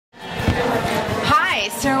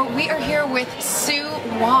So we are here with Sue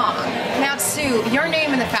Wong. Now Sue, your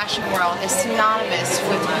name in the fashion world is synonymous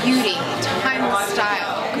with beauty, timeless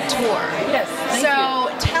style, couture. Yes, thank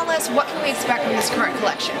you. Tell us, what can we expect from this current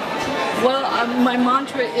collection? Well, my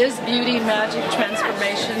mantra is beauty, magic,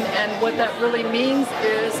 transformation, and what that really means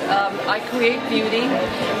is I create beauty,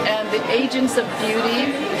 and the agents of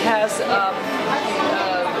beauty has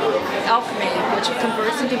alchemy, which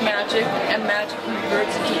converts into magic, and magic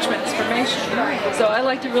converts into transformation. So I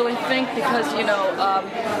like to really think, because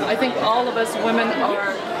I think all of us women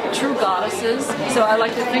are true goddesses. So I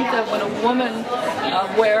like to think that when a woman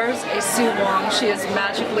wears a Sue Wong, she is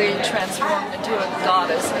magically transformed into a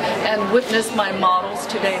goddess. And witness my models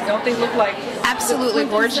today. Don't they look like absolutely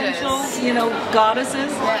gorgeous,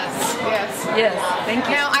 goddesses? Yes, yes. Yes, thank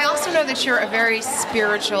you. Now, I also know that you're a very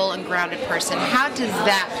spiritual and grounded person. How does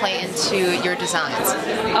that play into your designs?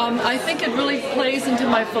 I think it really plays into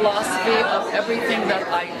my philosophy of everything that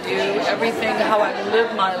I do, everything, how I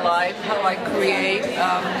live my life, how I create,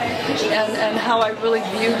 and how I really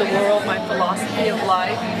view the world, my philosophy of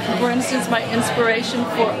life. For instance, my inspiration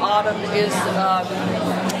for autumn is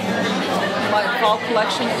my fall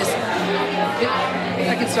collection is,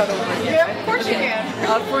 I can start over again. Yeah, of course you can.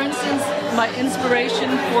 For instance, my inspiration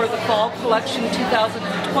for the fall collection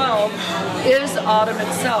 2012 is autumn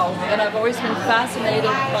itself, and I've always been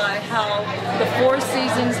fascinated by how the four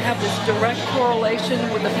seasons have this direct correlation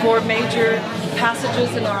with the four major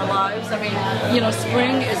passages in our lives. I mean,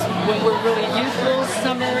 spring is when we're really youthful,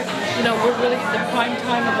 summer, we're really at the prime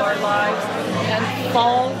time of our lives, and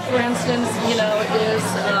fall, for instance, is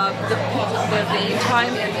the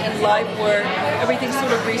time in life where everything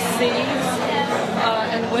sort of recedes,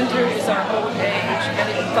 and winter is our old age, and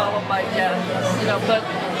it's followed by death. But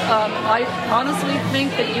I honestly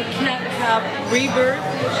think that you can't have rebirth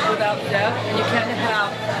without death, and you can't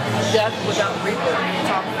have death without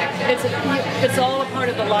rebirth. It's all a part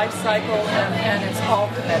of the life cycle, and it's all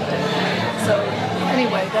connected. So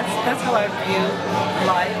anyway, that's how I view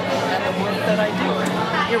life and the work that I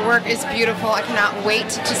do. Your work is beautiful. I cannot wait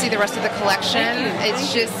to see the rest of the collection.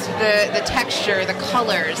 It's just the texture, the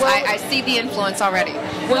colors. Well, I see the influence already.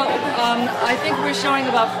 Well, I think we're showing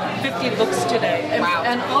about 50 looks today. And, wow.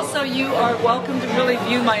 And also you are welcome to really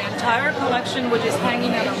view my entire collection, which is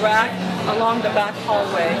hanging in a rack along the back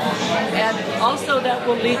hallway. And also that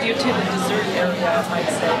will lead you to the dessert area, I might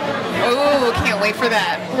say. Oh, can't wait for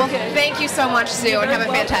that. Well, okay. Thank you so much, Sue, and have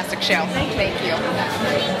a fantastic show. Thank you. Thank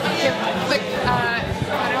you.